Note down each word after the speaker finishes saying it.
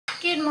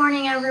Good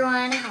morning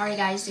everyone. How are you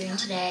guys doing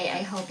today?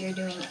 I hope you're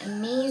doing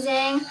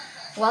amazing.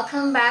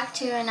 Welcome back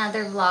to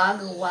another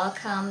vlog.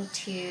 Welcome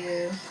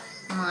to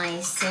my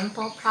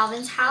simple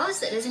province house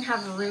that doesn't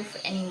have a roof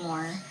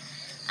anymore.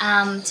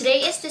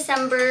 Today is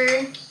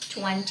December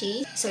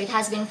 20, so it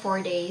has been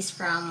 4 days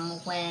from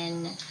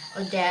when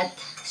Odetteph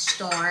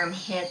storm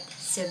hit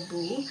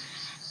Cebu.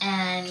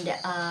 And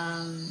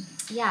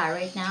yeah,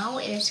 right now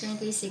it is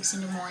currently 6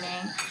 in the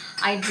morning.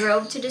 I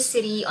drove to the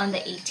city on the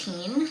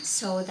 18th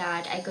so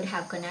that I could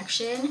have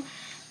connection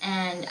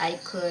and I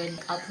could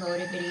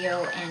upload a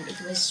video, and it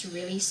was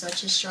really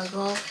such a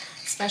struggle,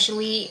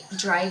 especially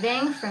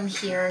driving from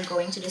here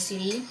going to the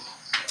city.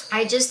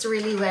 I just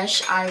really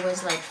wish I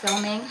was like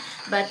filming,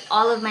 but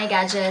all of my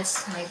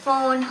gadgets, my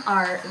phone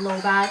are low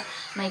bat,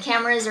 my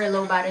cameras are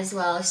low bat as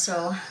well,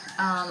 so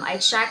I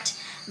checked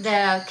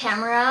the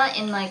camera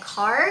in my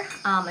car.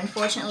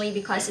 Unfortunately,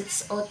 because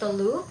it's auto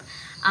loop,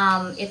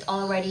 it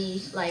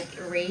already like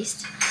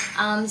erased.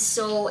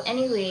 So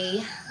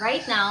anyway,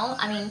 right now,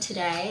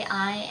 today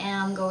I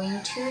am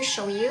going to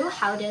show you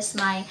how does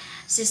my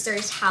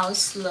sister's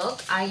house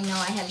look. I know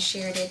I have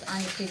shared it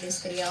on the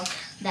previous video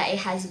that it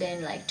has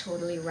been like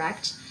totally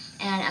wrecked,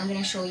 and I'm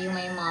gonna show you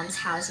my mom's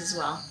house as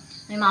well.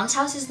 My mom's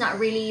house is not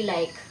really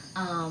like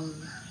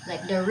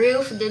the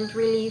roof didn't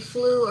really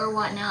flew or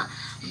whatnot,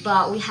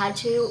 but we had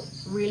to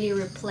really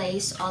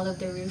replace all of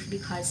the roof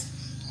because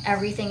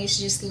everything is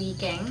just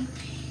leaking.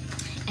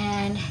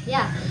 And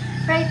yeah,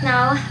 right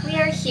now we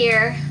are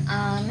here.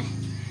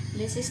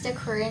 This is the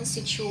current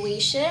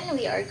situation.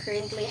 We are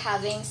currently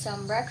having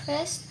some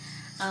breakfast.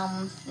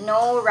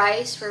 No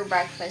rice for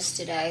breakfast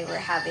today. We're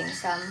having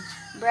some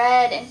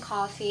bread and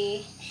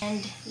coffee.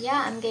 And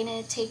yeah, I'm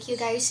gonna take you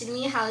guys to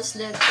me how's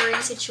the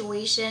current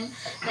situation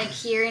like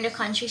here in the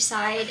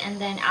countryside, and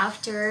then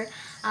after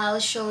I'll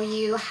show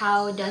you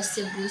how the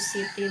Cebu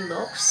city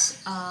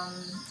looks.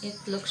 It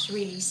looks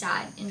really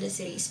sad in the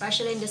city,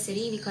 especially in the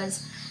city,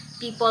 because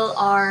people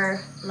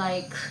are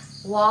like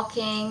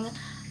walking,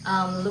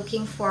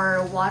 looking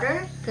for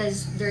water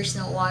because there's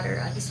no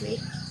water, obviously.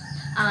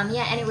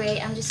 Yeah, anyway,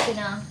 I'm just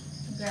gonna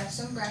grab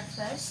some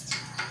breakfast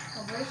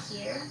over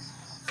here.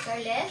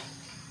 Scarlett,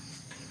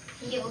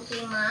 you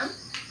okay, mom?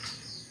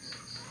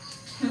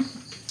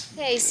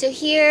 Okay, so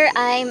here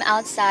I'm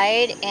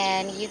outside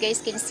and you guys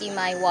can see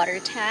my water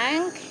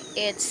tank.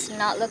 It's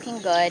not looking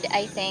good.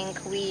 I think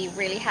we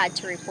really had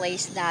to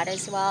replace that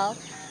as well.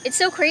 It's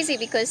so crazy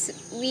because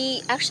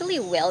we actually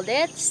willed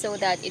it so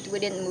that it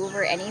wouldn't move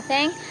or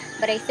anything,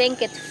 but I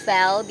think it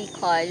fell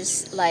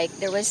because like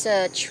there was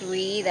a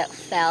tree that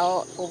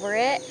fell over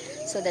it,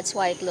 so that's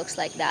why it looks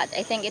like that.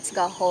 I think it's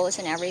got holes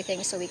and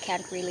everything, so we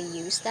can't really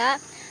use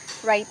that.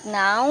 Right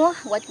now,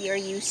 what we are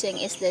using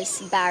is this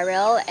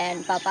barrel,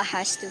 and Papa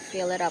has to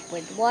fill it up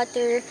with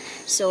water.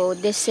 So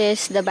this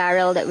is the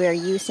barrel that we are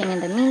using in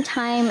the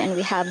meantime, and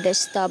we have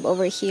this tub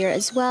over here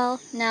as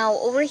well. Now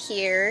over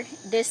here,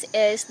 this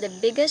is the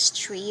biggest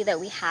tree that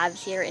we have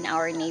here in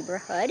our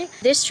neighborhood.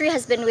 This tree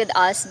has been with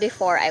us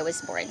before I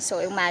was born, so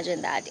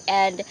imagine that.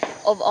 And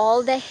of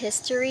all the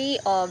history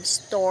of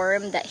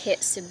storm that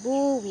hit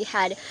Cebu, we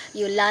had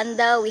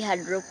Yolanda, we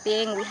had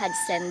Ruping, we had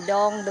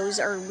Sendong. Those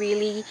are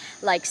really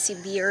like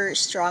severe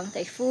strong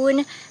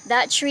typhoon.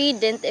 That tree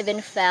didn't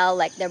even fell,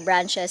 like the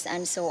branches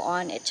and so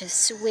on, it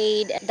just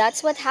swayed.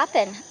 That's what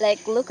happened.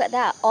 Like, look at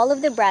that, all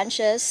of the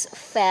branches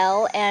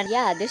fell. And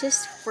yeah, this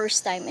is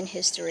first time in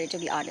history, to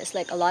be honest.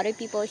 Like, a lot of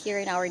people here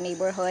in our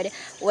neighborhood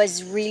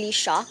was really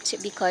shocked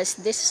because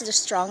this is the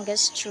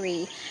strongest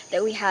tree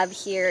that we have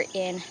here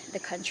in the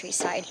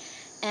countryside.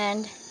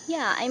 And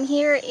yeah, I'm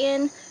here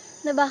in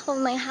the back of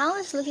my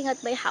house looking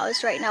at my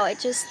house right now. It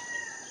just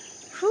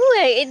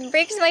it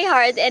breaks my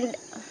heart and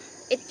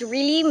it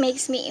really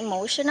makes me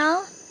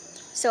emotional.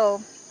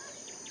 So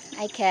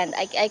I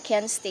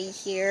can't stay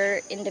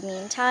here in the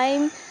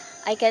meantime.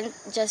 I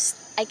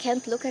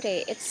can't look at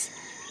it. It's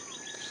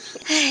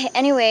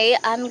anyway,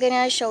 I'm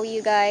gonna show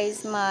you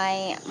guys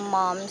my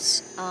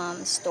mom's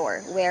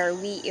store where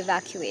we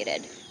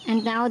evacuated.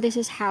 And now this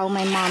is how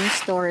my mom's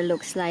store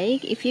looks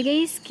like. If you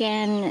guys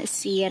can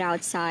see it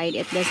outside,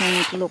 it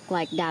doesn't look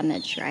like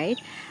damage, right?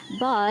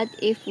 But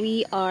if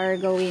we are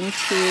going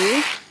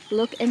to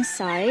look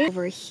inside,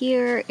 over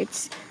here,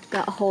 it's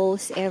got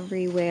holes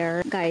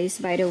everywhere. Guys,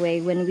 by the way,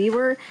 when we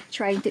were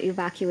trying to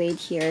evacuate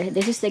here,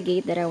 this is the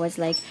gate that I was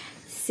like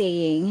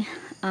saying.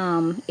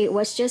 It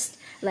was just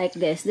like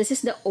this. This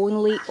is the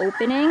only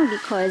opening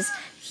because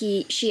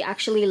she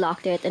actually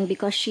locked it, and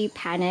because she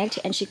panicked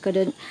and she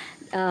couldn't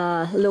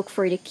look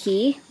for the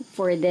key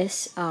for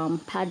this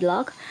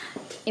padlock.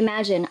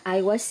 Imagine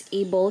I was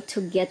able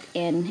to get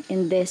in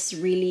this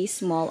really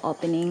small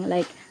opening.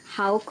 Like,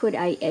 how could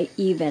I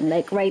even,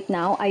 like right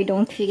now, I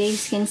don't think you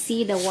guys can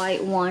see the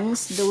white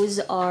ones. Those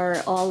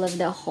are all of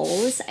the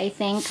holes. I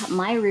think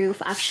my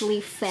roof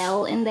actually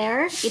fell in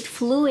there. It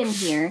flew in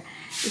here.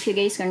 If you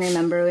guys can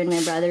remember when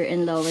my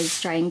brother-in-law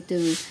was trying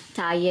to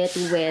tie it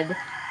with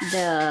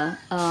the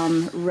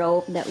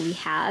rope that we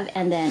have,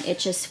 and then it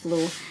just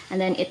flew and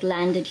then it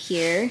landed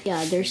here.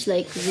 Yeah, there's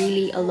like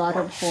really a lot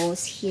of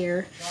holes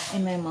here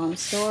in my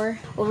mom's door.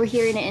 Over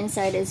here in the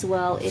inside as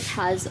well, it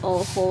has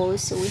all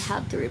holes, so we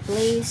have to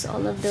replace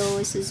all of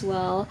those as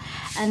well.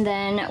 And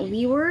then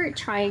we were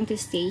trying to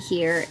stay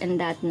here in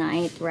that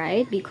night,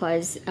 right?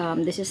 Because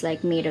this is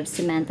like made of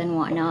cement and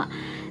whatnot.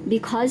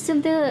 Because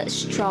of the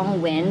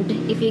strong wind,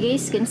 if you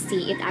guys can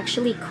see, it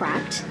actually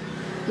cracked.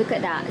 Look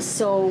at that.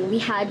 So we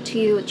had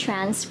to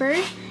transfer,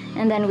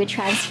 and then we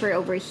transfer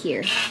over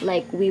here.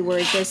 Like we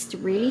were just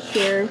really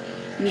here.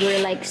 We were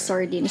like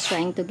sardines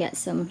trying to get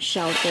some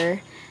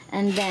shelter.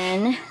 And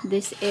then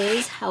this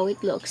is how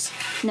it looks.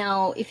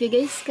 Now, if you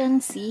guys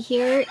can see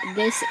here,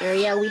 this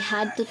area, we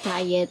had to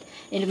tie it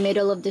in the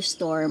middle of the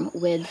storm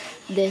with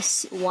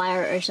this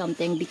wire or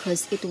something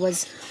because it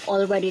was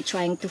already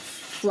trying to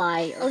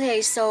fly.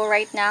 Okay, so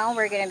right now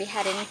we're gonna be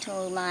heading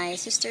to my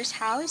sister's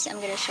house.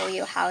 I'm gonna show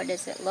you how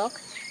does it look.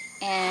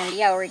 And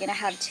yeah, we're gonna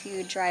have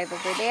to drive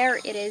over there.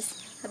 It is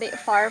a bit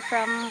far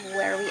from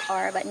where we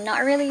are, but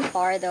not really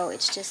far though.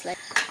 It's just like,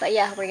 but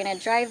yeah, we're gonna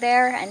drive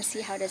there and see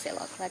how does it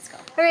look. Let's go.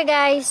 Alright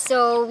guys,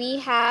 so we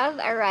have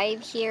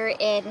arrived here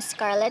in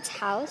Scarlett's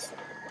house.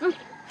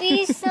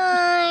 Peace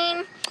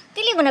sign.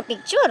 Dili mo na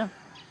picture.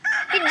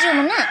 Picture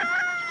mo na.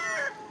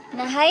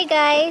 Na hi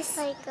guys.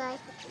 Hi guys.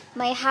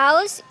 My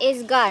house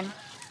is gone.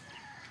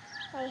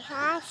 My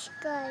house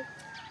good.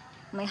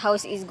 My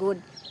house is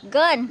good.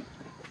 Gone.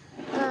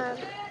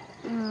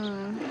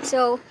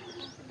 So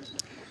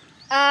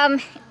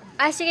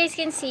as you guys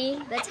can see,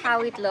 that's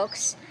how it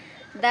looks.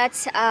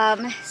 That's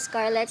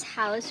Scarlett's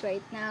house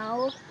right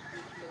now.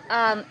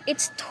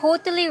 It's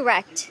totally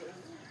wrecked,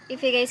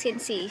 if you guys can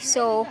see.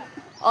 So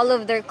all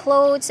of their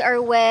clothes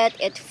are wet.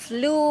 It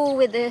flew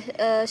with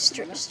the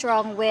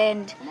strong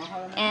wind,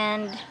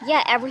 and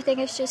yeah, everything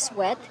is just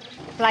wet.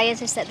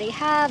 Appliances that they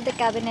have, the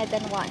cabinet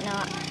and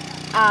whatnot,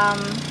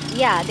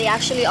 yeah, they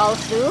actually all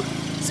flew.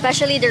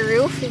 Especially the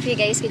roof. If you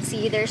guys can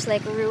see, there's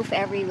like roof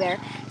everywhere,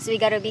 so we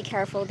gotta be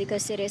careful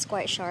because it is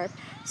quite sharp.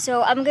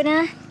 So I'm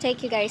gonna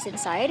take you guys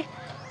inside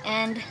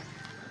and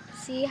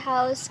see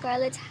how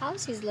Scarlett's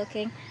house is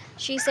looking.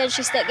 She said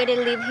she's not gonna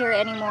live here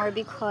anymore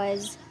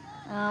because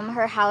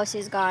her house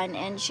is gone,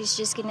 and she's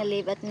just gonna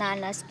live at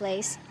Nana's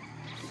place.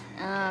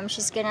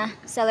 She's gonna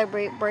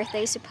celebrate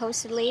birthday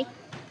supposedly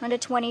on the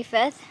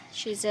 25th.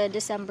 She's a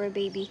December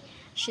baby.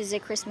 She's a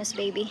Christmas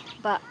baby,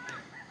 but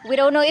we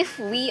don't know if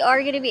we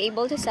are going to be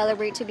able to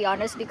celebrate, to be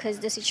honest, because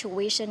the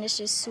situation is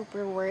just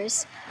super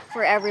worse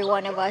for every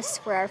one of us,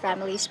 for our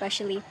family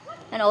especially.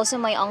 And also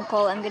my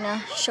uncle, I'm going to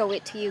show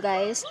it to you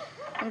guys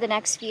in the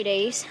next few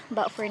days.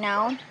 But for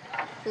now,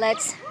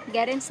 let's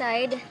get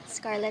inside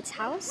Scarlett's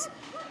house.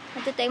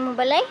 Ito tayo mo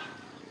balay?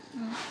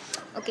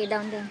 Okay,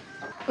 down.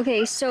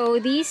 Okay, so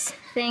these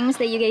things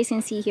that you guys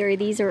can see here,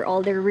 these are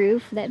all the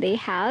roof that they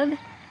have.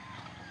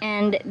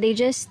 And they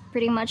just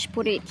pretty much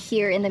put it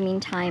here in the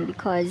meantime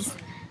because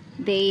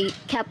they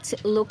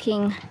kept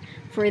looking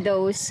for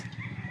those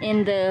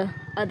in the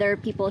other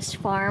people's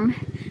farm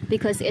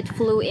because it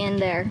flew in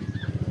there.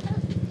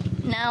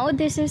 Now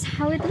this is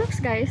how it looks,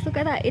 guys. Look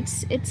at that.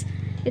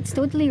 It's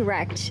totally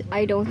wrecked.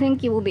 I don't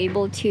think you will be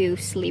able to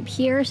sleep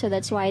here, so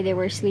that's why they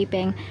were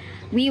sleeping.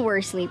 We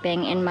were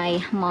sleeping in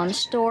my mom's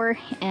store,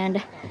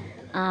 and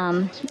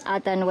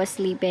Atan was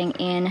sleeping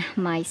in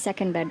my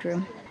second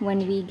bedroom.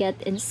 When we get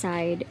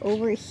inside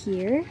over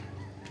here,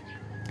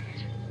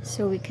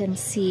 so we can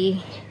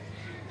see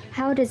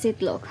how does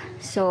it look.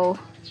 So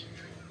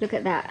look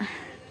at that.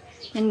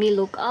 When we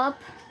look up,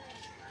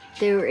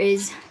 there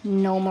is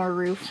no more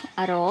roof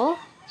at all.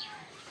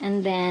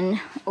 And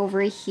then over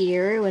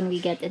here, when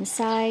we get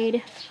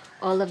inside,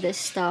 all of this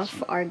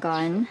stuff are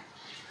gone.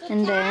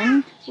 And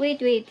then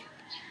wait,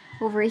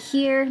 over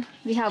here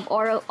we have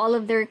all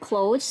of their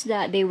clothes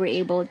that they were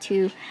able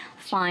to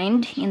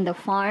find in the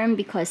farm,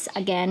 because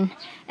again,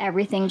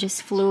 everything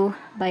just flew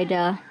by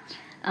the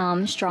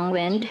strong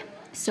wind.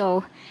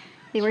 So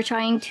they were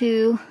trying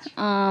to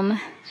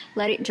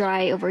let it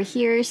dry over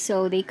here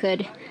so they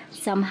could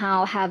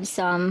somehow have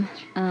some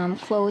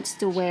clothes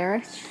to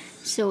wear.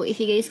 So if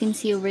you guys can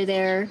see over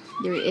there,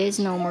 there is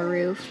no more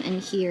roof,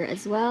 and here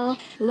as well.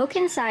 Look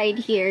inside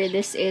here.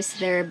 This is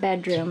their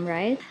bedroom,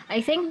 right?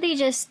 I think they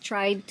just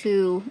tried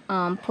to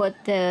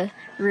put the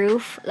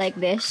roof like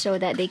this so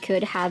that they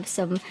could have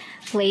some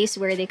place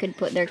where they could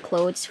put their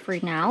clothes for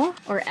now,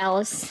 or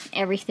else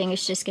everything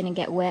is just gonna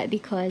get wet.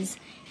 Because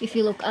if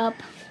you look up,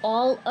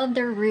 all of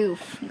the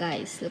roof,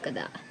 guys, look at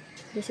that.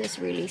 This is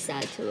really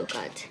sad to look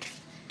at.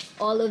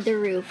 All of the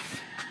roof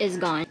is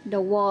gone.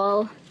 The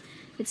wall,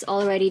 it's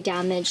already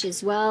damaged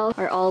as well,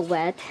 are all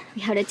wet.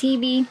 We have a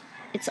TV,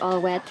 it's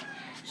all wet.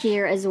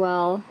 Here as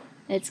well,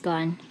 it's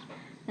gone.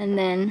 And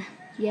then,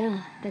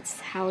 yeah, that's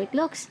how it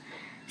looks.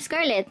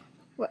 Scarlett,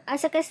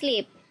 asa ka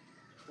sleep?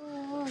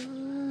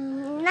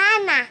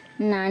 Nana.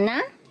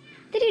 Nana?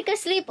 Did ka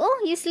sleep? Oh,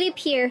 you sleep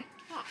here.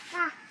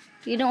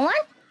 You don't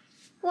want?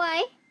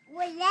 Why?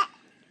 Wala.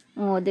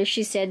 Oh,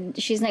 she said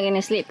she's not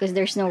gonna sleep because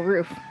there's no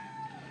roof.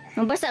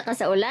 Mabasa ka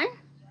sa ulan?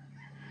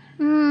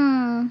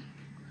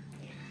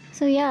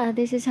 So yeah,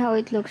 this is how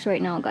it looks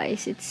right now,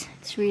 guys. It's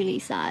really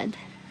sad.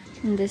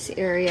 In this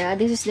area,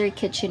 this is their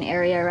kitchen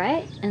area,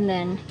 right? And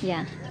then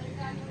yeah,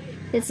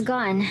 it's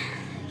gone.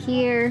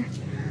 Here,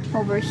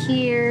 over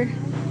here,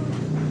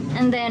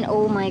 and then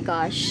oh my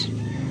gosh,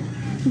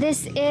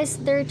 this is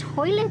their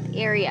toilet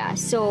area.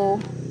 So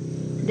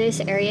this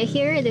area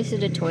here, this is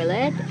the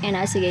toilet, and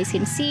as you guys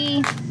can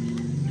see,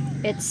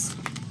 it's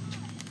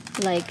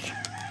like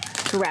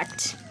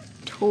wrecked,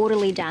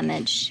 totally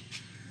damaged.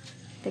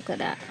 Look at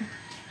that.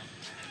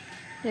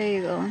 There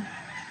you go.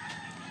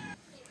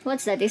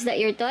 What's that? Is that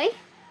your toy?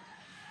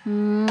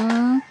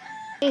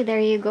 Okay, there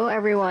you go,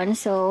 everyone.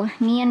 So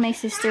me and my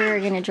sister are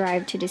gonna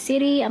drive to the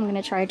city. I'm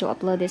gonna try to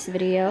upload this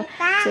video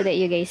so that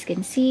you guys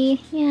can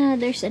see. Yeah,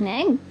 there's an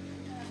egg.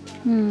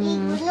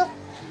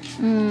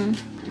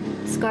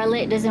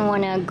 Scarlett doesn't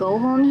want to go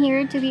home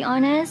here, to be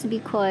honest,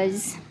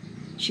 because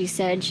she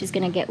said she's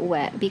gonna get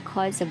wet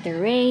because of the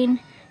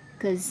rain.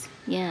 Because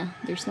yeah,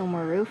 there's no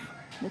more roof.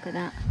 Look at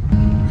that.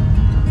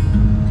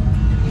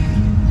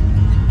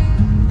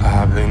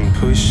 I've been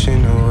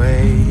pushing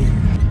away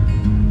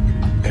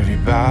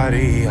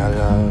everybody I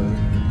love.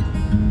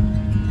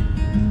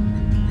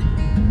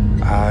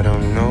 I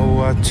don't know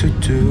what to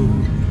do.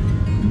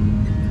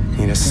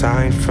 Need a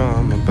sign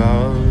from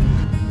above.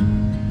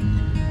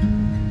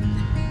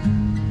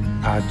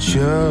 I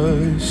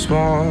just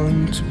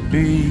want to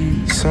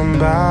be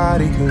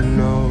somebody who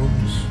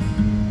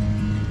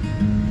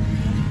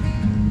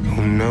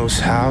knows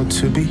how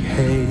to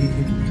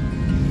behave,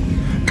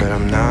 but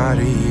I'm not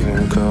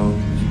even close.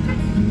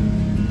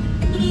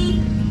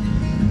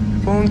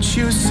 Won't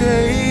you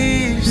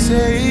save,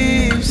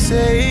 save,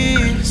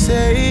 save,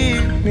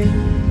 save me?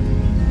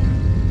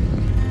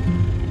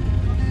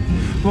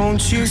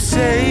 Won't you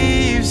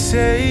save,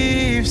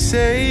 save,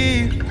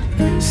 save,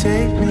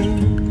 save me?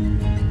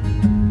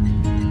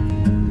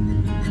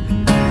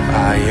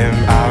 I am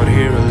out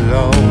here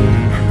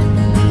alone,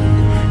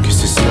 'cause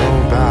there's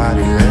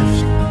nobody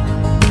left.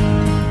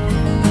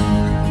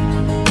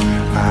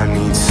 I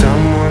need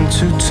someone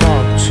to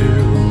talk to,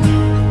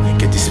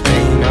 get this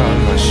pain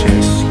on my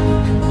chest.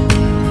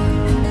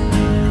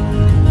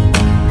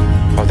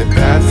 All the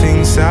bad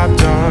things I've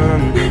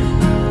done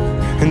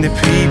and the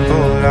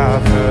people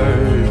I've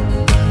hurt.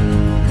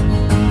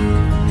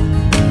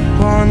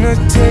 Wanna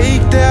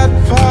take that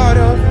part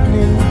of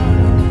me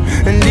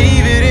and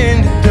leave it in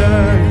the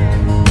dirt.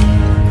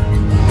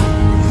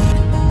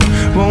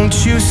 Won't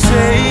you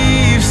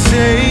save,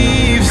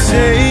 save,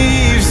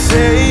 save,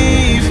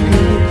 save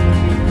me?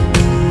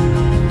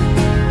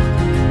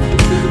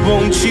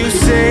 Won't you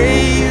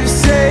save,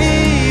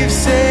 save,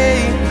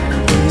 save,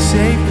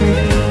 save me?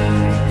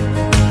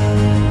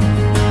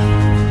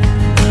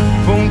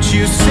 Won't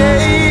you save?